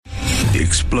The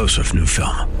explosive new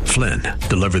film, Flynn,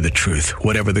 deliver the truth,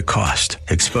 whatever the cost,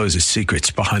 exposes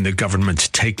secrets behind the government's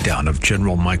takedown of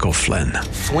General Michael Flynn.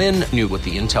 Flynn knew what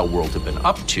the intel world had been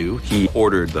up to. He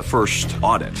ordered the first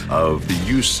audit of the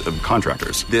use of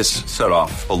contractors. This set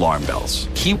off alarm bells.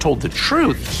 He told the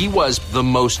truth. He was the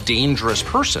most dangerous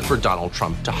person for Donald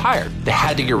Trump to hire. They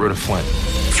had to get rid of Flynn.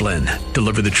 Flynn,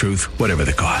 deliver the truth, whatever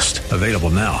the cost. Available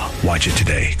now. Watch it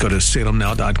today. Go to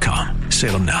salemnow.com.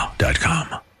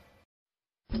 salemnow.com.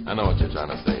 I know what you're trying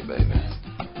to say, baby.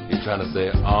 You're trying to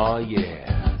say, oh,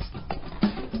 yeah,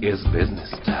 it's business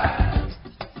time.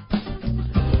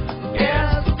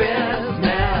 It's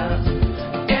business.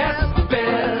 It's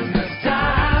business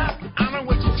time. I know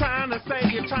what you're trying to say.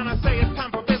 You're trying to say it's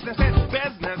time for business. It's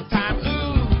business time.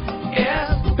 Ooh,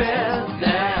 it's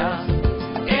business.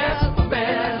 It's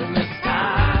business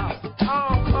time.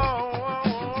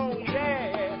 Oh,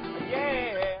 yeah,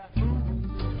 yeah.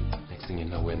 Next thing you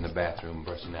know, we're in the bathroom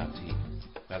brushing our teeth.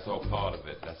 That's all part of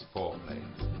it. That's foreplay.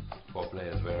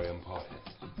 Foreplay is very important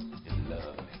in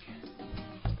love making.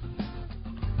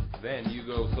 Then you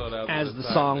go sort out. As the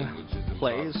song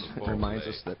plays, it reminds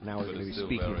us that now we're going to be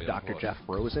speaking with Dr. Jeff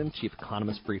Rosen, Chief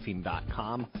Economist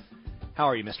Briefing.com. How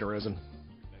are you, Mr. Rosen?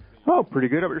 Oh, pretty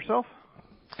good. How about yourself?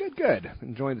 Good.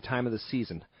 Enjoying the time of the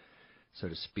season, so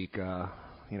to speak.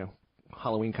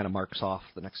 Halloween kind of marks off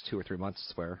the next 2 or 3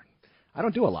 months where I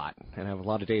don't do a lot and I have a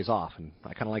lot of days off, and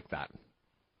I kind of like that.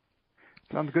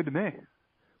 Sounds good to me.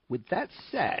 With that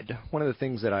said, one of the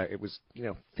things that I was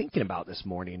thinking about this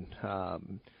morning,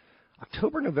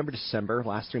 October, November, December,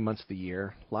 last 3 months of the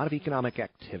year, a lot of economic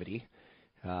activity.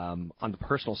 On the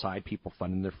personal side, people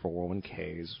funding their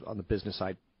 401ks. On the business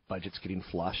side, budgets getting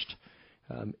flushed.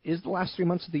 Is the last 3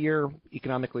 months of the year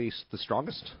economically the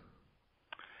strongest?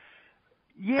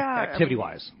 Yeah.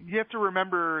 Activity-wise. You have to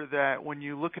remember that when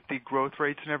you look at the growth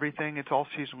rates and everything, it's all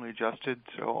seasonally adjusted.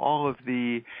 So all of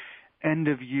the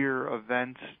end-of-year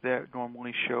events that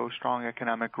normally show strong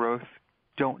economic growth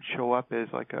don't show up as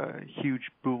like a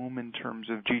huge boom in terms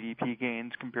of GDP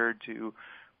gains compared to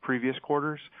previous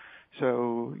quarters.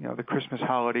 So, the Christmas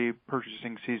holiday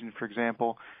purchasing season, for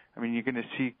example, you're going to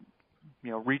see,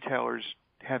 retailers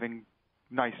having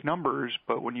nice numbers,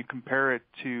 but when you compare it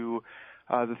to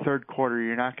the third quarter,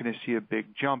 you're not going to see a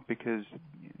big jump because,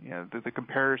 the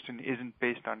comparison isn't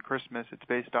based on Christmas. It's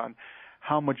based on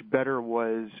how much better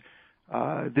was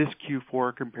this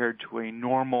Q4 compared to a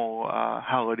normal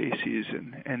holiday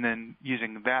season, and then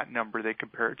using that number, they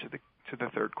compare it to the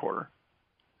third quarter.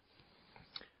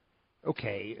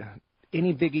 Okay.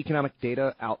 Any big economic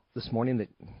data out this morning that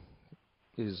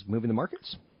is moving the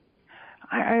markets?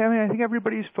 I think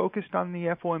everybody's focused on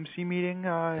the FOMC meeting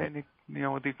and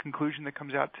the conclusion that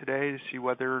comes out today to see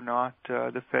whether or not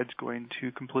the Fed's going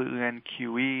to completely end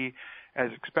QE as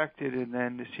expected, and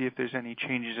then to see if there's any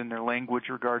changes in their language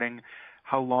regarding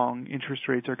how long interest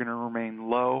rates are going to remain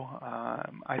low.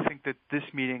 I think that this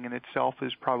meeting in itself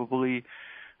is probably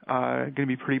going to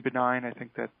be pretty benign. I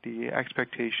think that the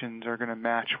expectations are going to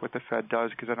match what the Fed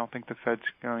does, because I don't think the Fed's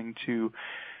going to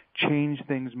change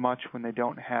things much when they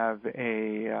don't have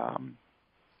a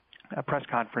press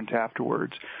conference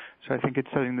afterwards. So I think it's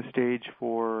setting the stage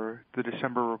for the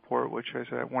December report, which is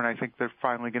when I think they're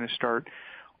finally going to start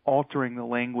altering the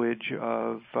language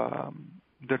of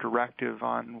the directive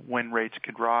on when rates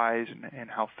could rise and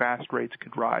how fast rates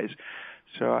could rise.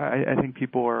 So I think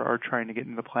people are trying to get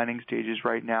into the planning stages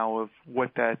right now of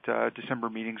what that December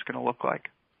meeting is going to look like.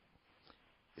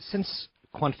 Since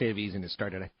quantitative easing has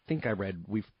started, I think I read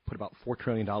we've put about $4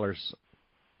 trillion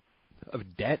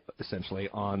of debt, essentially,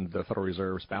 on the Federal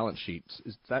Reserve's balance sheets.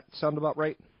 Does that sound about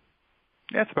right?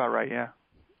 That's about right, yeah.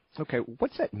 Okay,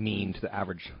 what's that mean to the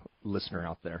average listener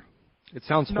out there? It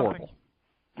sounds horrible.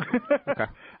 Okay.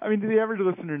 To the average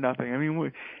listener,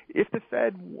 nothing. If the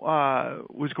Fed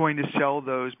was going to sell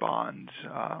those bonds,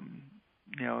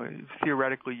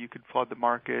 theoretically you could flood the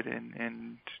market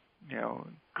and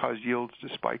cause yields to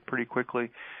spike pretty quickly.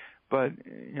 But,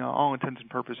 all intents and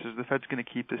purposes, the Fed's going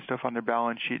to keep this stuff on their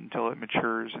balance sheet until it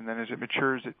matures, and then as it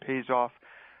matures, it pays off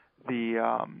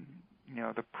the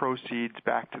the proceeds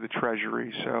back to the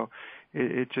Treasury. So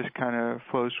it just kind of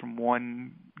flows from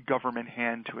one government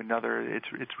hand to another.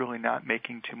 It's really not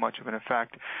making too much of an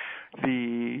effect.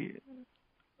 The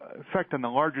effect on the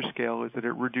larger scale is that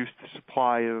it reduced the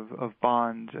supply of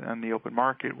bonds on the open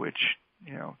market, which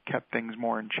kept things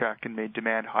more in check and made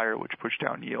demand higher, which pushed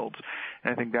down yields.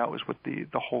 And I think that was what the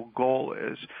whole goal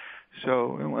is.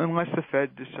 So unless the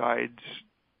Fed decides,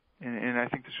 and I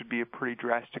think this would be a pretty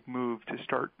drastic move to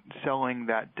start selling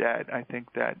that debt, I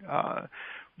think that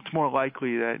it's more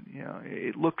likely that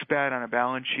it looks bad on a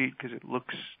balance sheet because it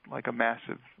looks like a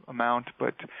massive amount,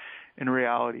 but in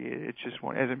reality, it's just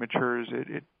as it matures,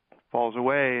 it falls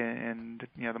away, and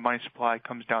the money supply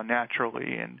comes down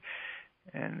naturally,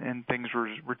 and things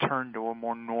return to a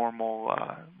more normal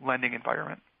lending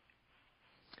environment.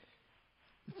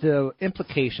 The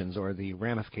implications or the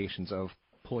ramifications of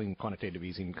pulling quantitative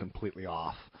easing completely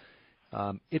off,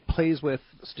 it plays with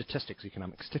statistics,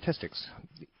 economic statistics.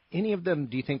 Any of them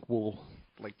do you think will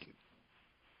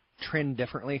trend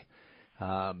differently?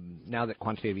 Now that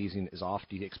quantitative easing is off,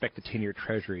 do you expect the 10-year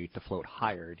Treasury to float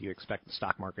higher? Do you expect the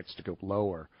stock markets to go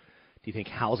lower? Do you think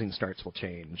housing starts will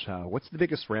change? What's the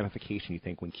biggest ramification, you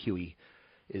think, when QE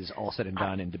is all said and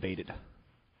done and debated?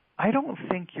 I don't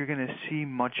think you're going to see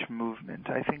much movement.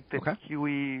 I think that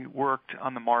QE worked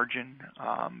on the margin,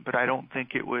 but I don't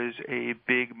think it was a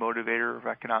big motivator of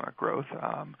economic growth.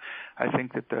 I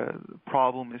think that the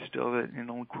problem is still that in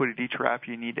a liquidity trap,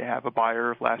 you need to have a buyer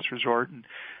of last resort, and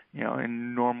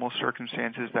in normal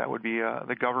circumstances, that would be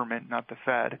the government, not the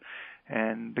Fed.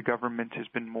 And the government has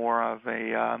been more of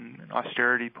an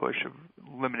austerity push of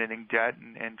eliminating debt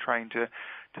and trying to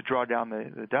draw down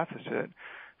the deficit.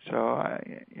 So,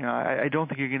 I don't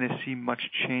think you're going to see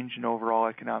much change in overall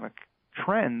economic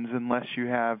trends unless you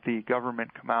have the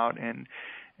government come out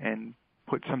and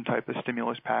put some type of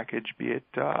stimulus package, be it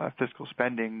fiscal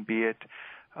spending, be it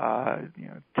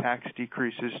tax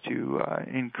decreases to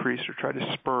increase or try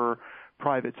to spur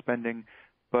private spending.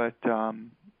 But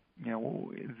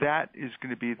that is going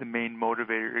to be the main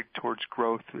motivator towards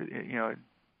growth. The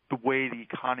way the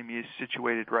economy is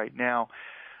situated right now.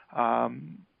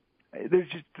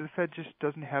 The Fed just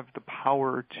doesn't have the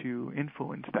power to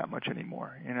influence that much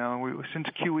anymore. Since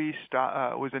QE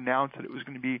was announced that it was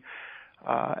going to be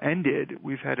ended,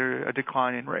 we've had a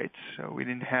decline in rates. So we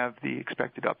didn't have the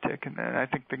expected uptick, and I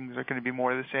think things are going to be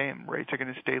more of the same. Rates are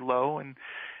going to stay low, and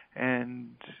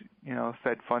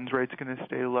Fed funds rates are going to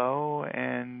stay low,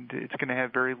 and it's going to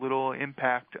have very little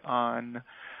impact on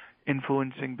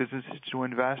influencing businesses to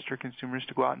invest or consumers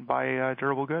to go out and buy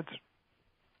durable goods.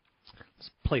 Let's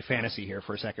play fantasy here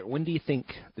for a second. When do you think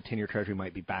the 10-year Treasury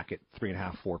might be back at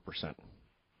 3.5–4%?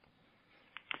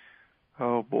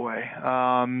 Oh boy,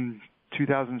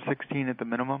 2016 at the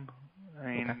minimum. I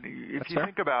mean, if you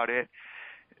think about it,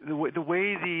 the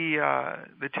way the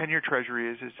 10-year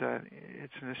Treasury is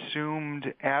it's an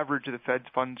assumed average of the Fed's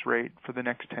funds rate for the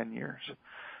next 10 years.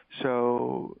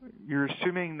 So you're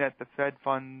assuming that the Fed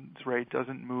funds rate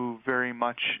doesn't move very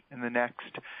much in the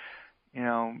next,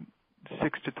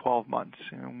 6 to 12 months.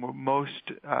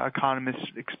 Most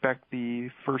economists expect the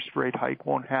first rate hike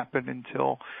won't happen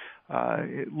until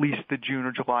at least the June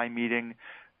or July meeting.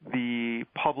 The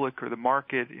public or the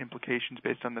market implications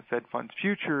based on the Fed funds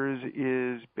futures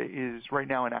is right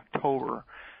now in October.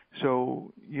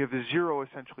 So you have a zero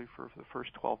essentially for the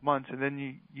first 12 months, and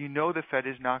then the Fed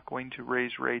is not going to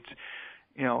raise rates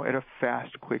at a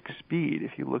fast, quick speed.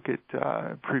 If you look at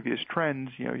previous trends,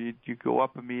 you go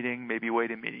up a meeting, maybe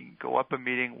wait a meeting, go up a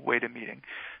meeting, wait a meeting.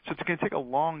 So it's going to take a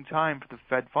long time for the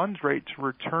Fed funds rate to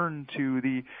return to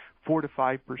the 4 to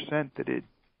 5% that it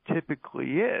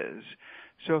typically is.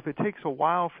 So if it takes a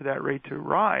while for that rate to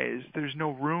rise, there's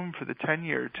no room for the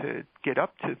 10-year to get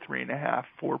up to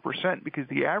 3.5–4% because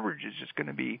the average is just going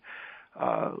to be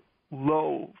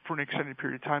low for an extended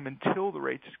period of time until the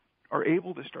rates are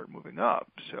able to start moving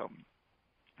up. So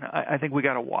I think we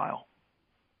got a while.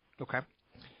 Okay.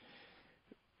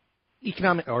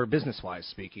 Economic or business-wise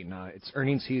speaking, it's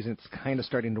earnings season. It's kind of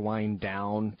starting to wind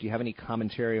down. Do you have any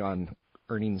commentary on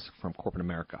earnings from corporate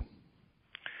America?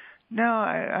 No,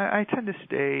 I tend to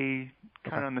stay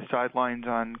kind of on the sidelines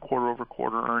on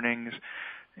quarter-over-quarter earnings.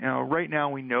 Right now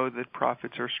we know that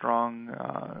profits are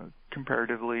strong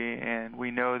comparatively, and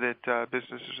we know that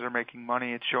businesses are making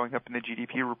money. It's showing up in the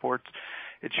GDP reports.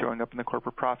 It's showing up in the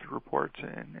corporate profit reports,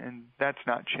 and that's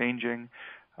not changing.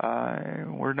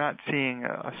 We're not seeing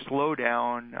a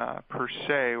slowdown per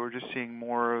se. We're just seeing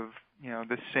more of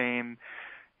the same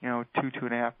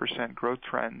 2–2.5% growth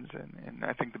trends, and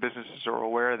I think the businesses are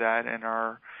aware of that and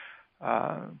are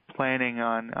planning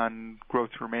on growth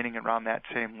remaining around that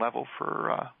same level for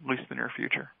at least the near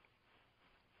future.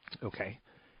 Okay.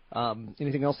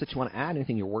 Anything else that you want to add?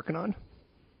 Anything you're working on?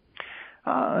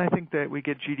 I think that we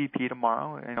get GDP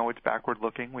tomorrow. I know it's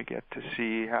backward-looking. We get to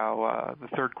see how the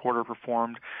third quarter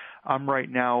performed. I'm right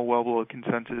now well below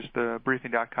consensus. The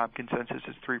Briefing.com consensus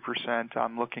is 3%.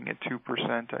 I'm looking at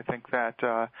 2%. I think that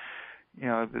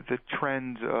the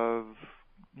trends of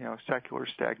secular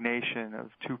stagnation of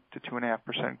 2 to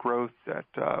 2.5% growth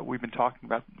that we've been talking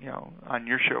about, on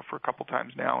your show for a couple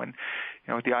times now, and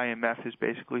what the IMF has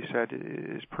basically said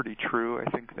is pretty true. I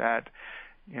think that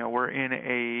we're in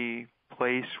a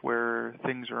place where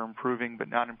things are improving, but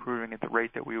not improving at the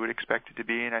rate that we would expect it to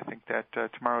be, and I think that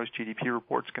tomorrow's GDP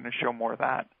report is going to show more of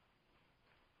that.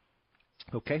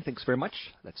 Okay, thanks very much.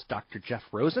 That's Dr. Jeff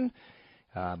Rosen.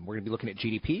 We're going to be looking at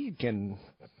GDP again.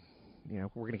 We're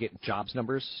going to get jobs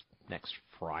numbers next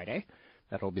Friday.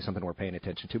 That'll be something we're paying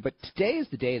attention to. But today is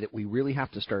the day that we really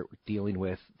have to start dealing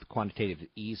with the quantitative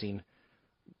easing,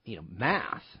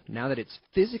 math. Now that it's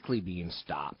physically being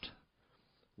stopped,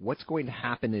 what's going to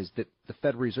happen is that the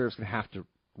Federal Reserve is going to have to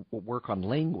work on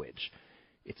language.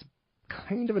 It's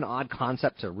kind of an odd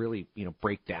concept to really,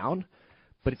 break down,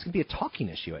 but it's going to be a talking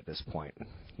issue at this point.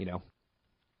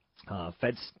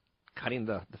 Fed's cutting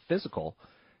the physical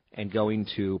and going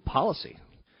to policy,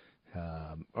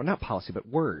 or not policy, but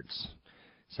words.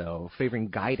 So favoring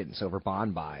guidance over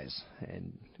bond buys.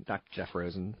 And Dr. Jeff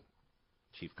Rosen,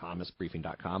 chief economist,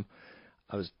 briefing.com,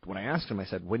 when I asked him, I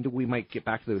said, when do we might get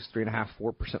back to those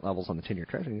 3.5-4% levels on the 10-year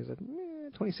Treasury? He said,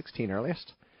 2016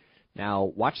 earliest.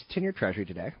 Now, watch the 10-year Treasury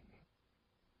today.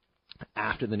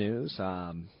 After the news,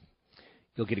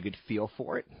 you'll get a good feel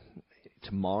for it.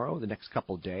 Tomorrow, the next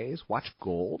couple of days, watch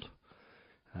gold.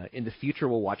 In the future,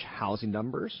 we'll watch housing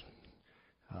numbers.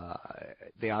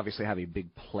 They obviously have a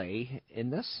big play in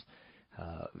this.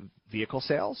 Vehicle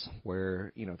sales,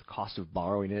 where the cost of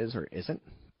borrowing is or isn't.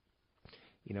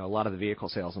 A lot of the vehicle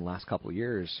sales in the last couple of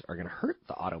years are going to hurt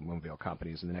the automobile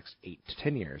companies in the next 8 to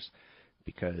 10 years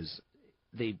because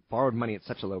they borrowed money at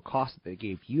such a low cost that they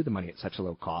gave you the money at such a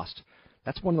low cost.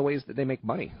 That's one of the ways that they make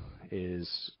money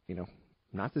is,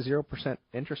 not the 0%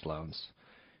 interest loans.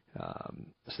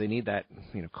 So they need that,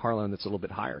 car loan that's a little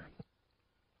bit higher.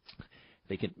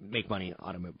 They can make money,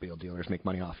 automobile dealers make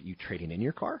money off you trading in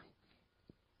your car.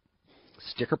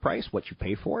 Sticker price, what you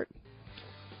pay for it.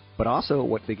 But also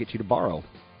what they get you to borrow.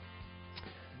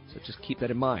 So just keep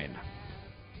that in mind.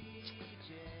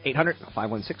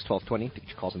 800-516-1220 to get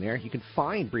your calls in there. You can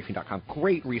find briefing.com.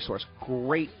 Great resource,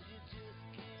 great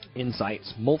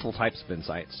insights, multiple types of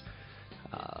insights,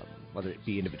 whether it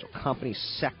be individual companies,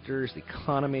 sectors, the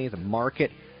economy, the market.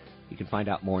 You can find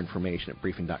out more information at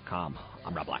briefing.com.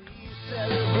 I'm Rob Black.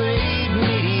 Celebrate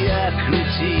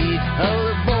mediocrity. All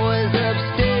the boys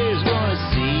upstairs want to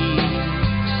see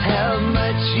how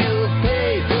much you'll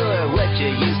pay for what you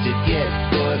used to get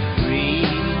for free.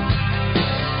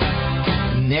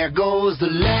 And there goes the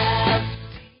laugh.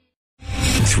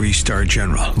 3-star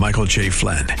General Michael J.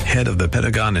 Flynn, head of the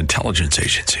Pentagon Intelligence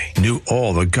Agency, knew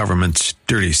all the government's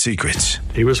dirty secrets.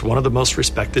 He was one of the most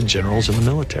respected generals in the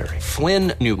military.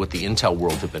 Flynn knew what the intel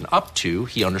world had been up to.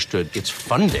 He understood its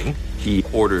funding. He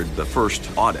ordered the first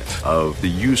audit of the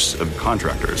use of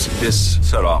contractors. This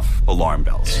set off alarm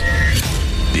bells.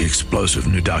 The explosive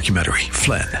new documentary,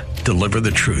 Flynn, Deliver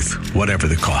the Truth, Whatever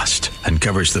the Cost,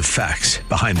 uncovers the facts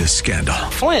behind this scandal.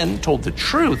 Flynn told the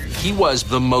truth. He was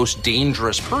the most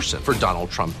dangerous person for Donald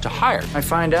Trump to hire. I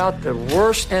find out the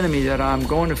worst enemy that I'm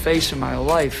going to face in my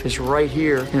life is right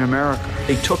here in America.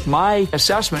 They took my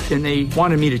assessment and they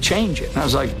wanted me to change it. And I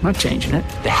was like, I'm not changing it.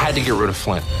 They had to get rid of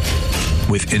Flynn.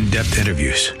 With in-depth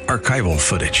interviews, archival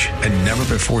footage, and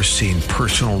never-before-seen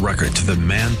personal records of the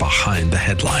man behind the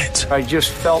headlines. I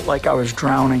just felt like I was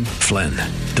drowning. Flynn,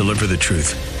 Deliver the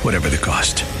Truth, Whatever the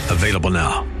Cost. Available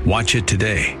now. Watch it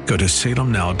today. Go to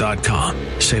salemnow.com.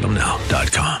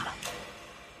 salemnow.com.